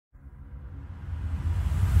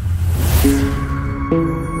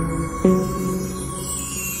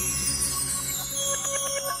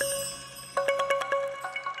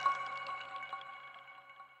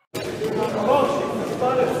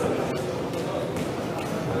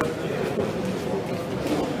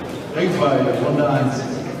Ringfrei, Runde 1.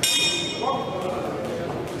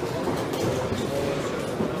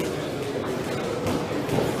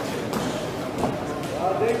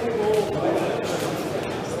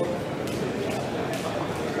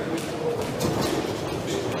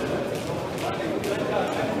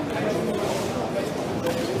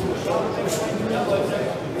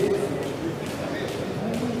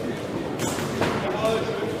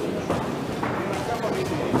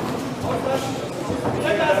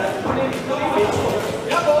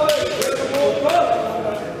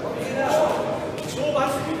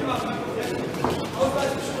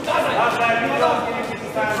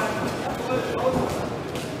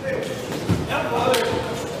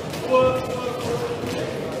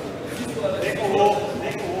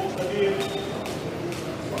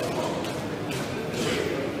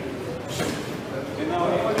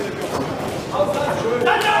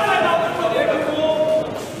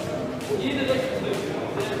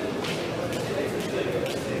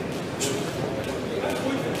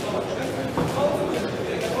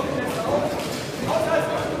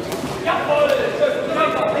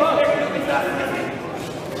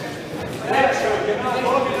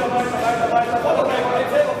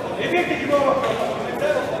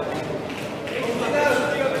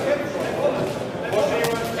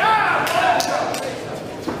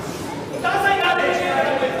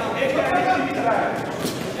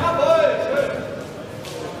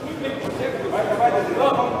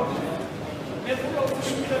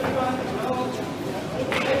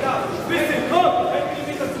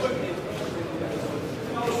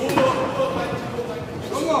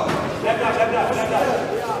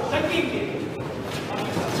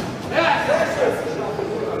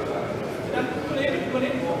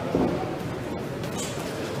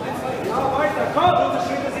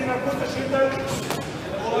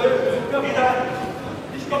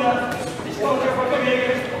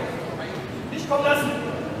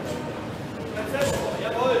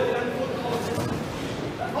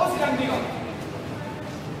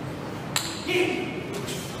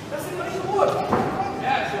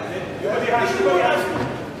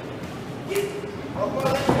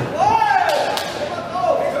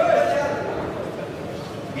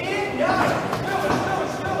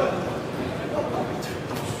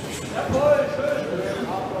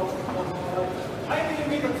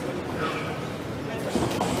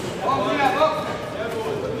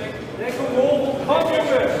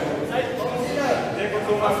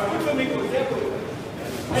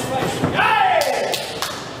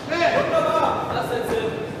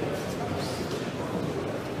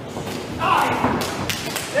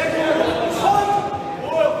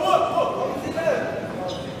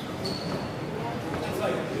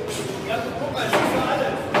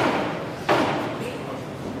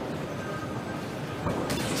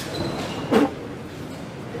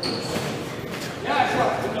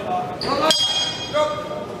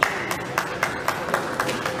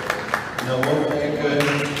 In der roten Ecke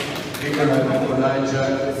Mikolaj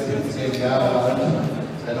Mikolajczak, 17 Jahre alt.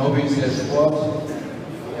 Sein Hobby ist der Sport.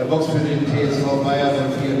 Er boxt für den TSV Bayern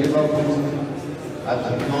und 4 Leverkusen, hat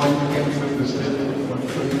 9 Kämpfe bestritten und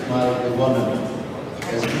 5-mal gewonnen.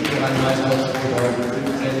 Er ist Meister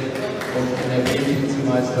 2015 und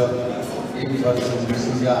NRW-Vizemeister ebenfalls in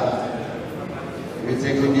diesem Jahr. Er wird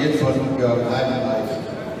sekundiert von Jörg Heidenreich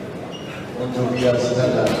und Tobias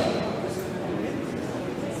Zeller.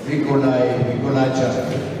 Mikolaj Mikolajczak.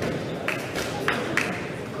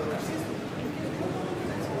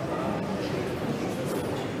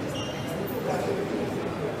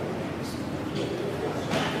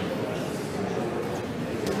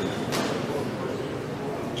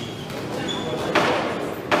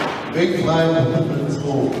 Ringfrei Runde 2.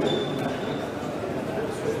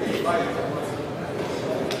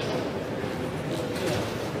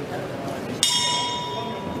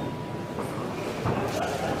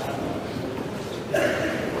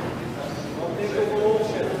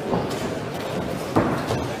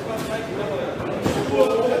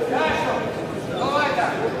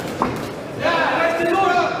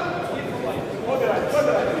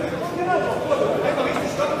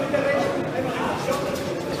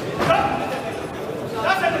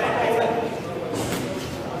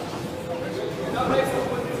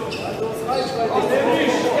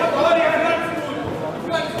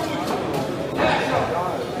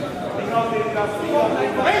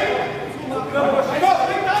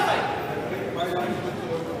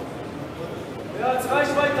 Ja, als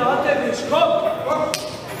Reichweite hat er nicht. Komm! Jawohl!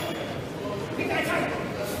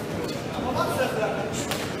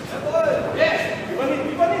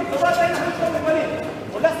 Übernimm! So was deine Hand schon übernimm!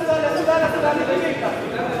 Und lass ihn da, nicht bewegen lassen!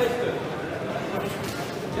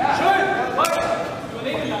 Ja! Schön! Weiter!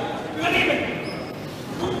 Überlegen lassen!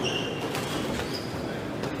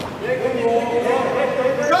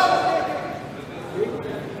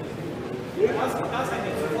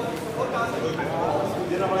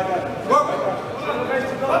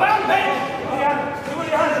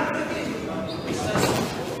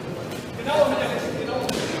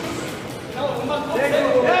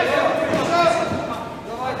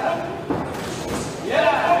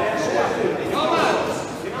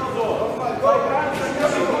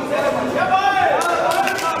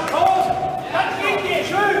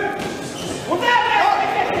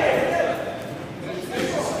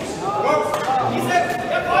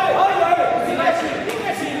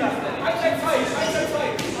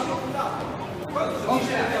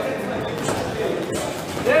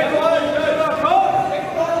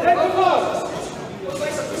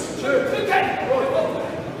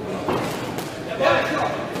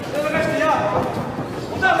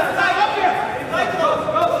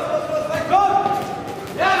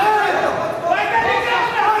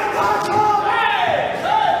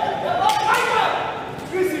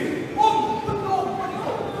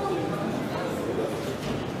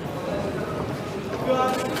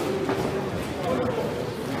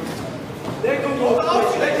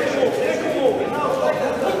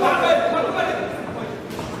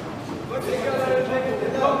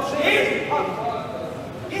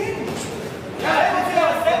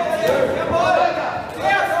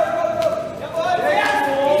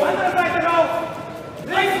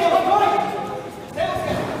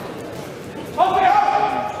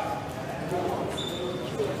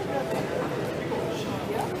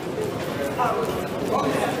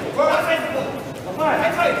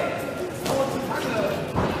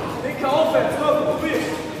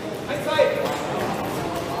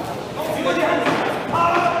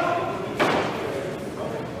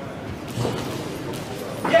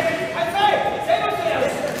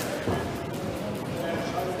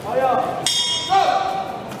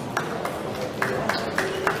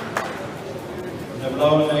 In der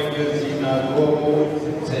blauen Ecke Zinar Goro,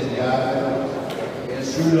 17 Jahre alt. Er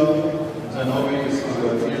ist Schüler und sein Hobby ist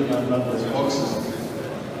über vielen anderen das Boxen.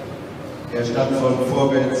 Er stammt von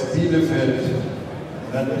Vorwärts Bielefeld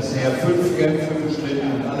und hat bisher 5 Kämpfe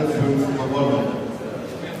bestritten und alle 5 gewonnen.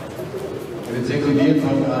 Er wird sekundiert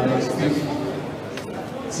von Dich.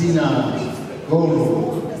 Zinar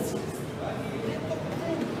Goro.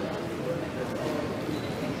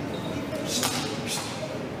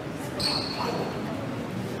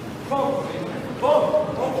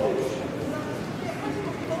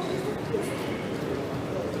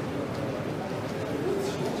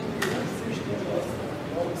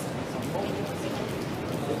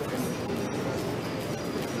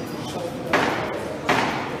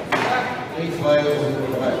 Befreie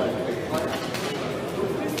und befreie.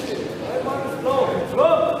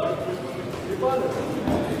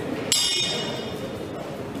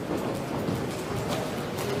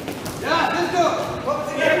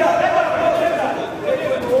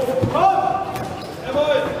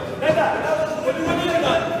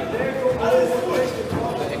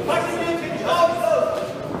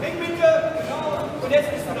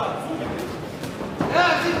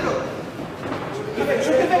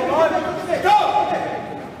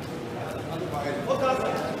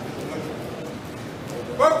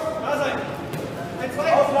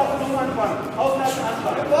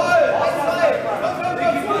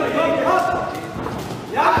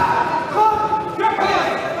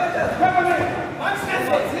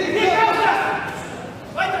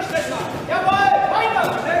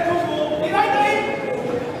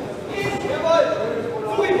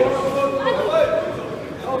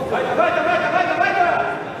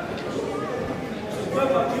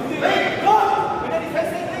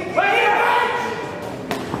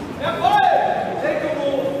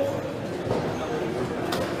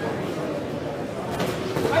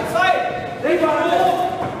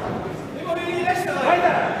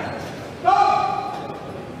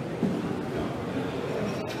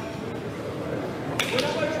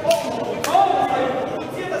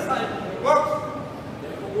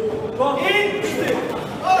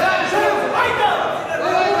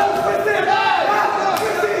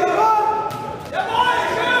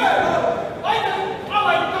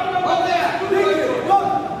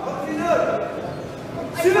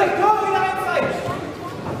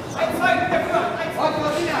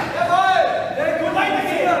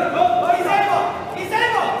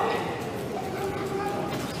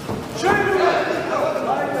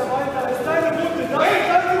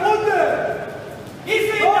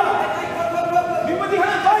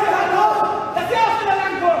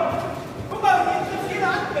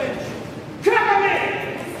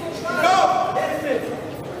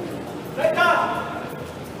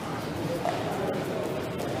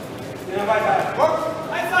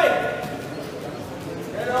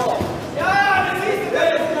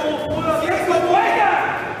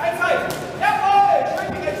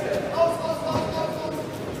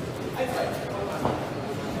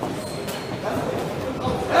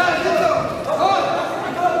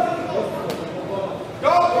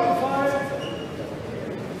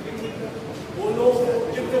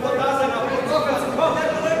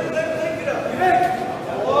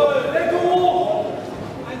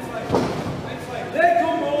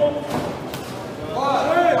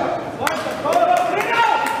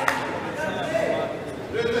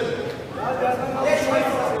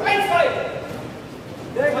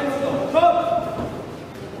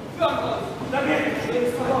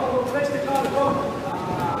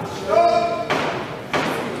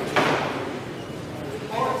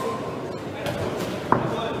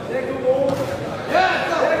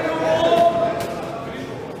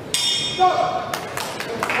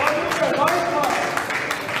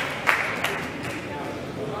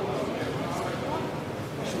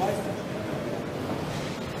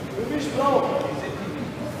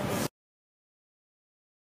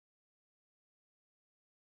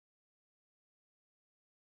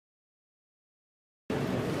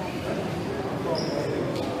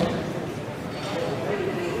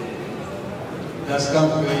 Das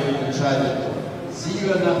Kampfgericht entscheidet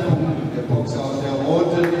Sieger nach Punkten. Der Boxer aus der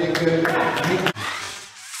roten Ecke, Mikolaj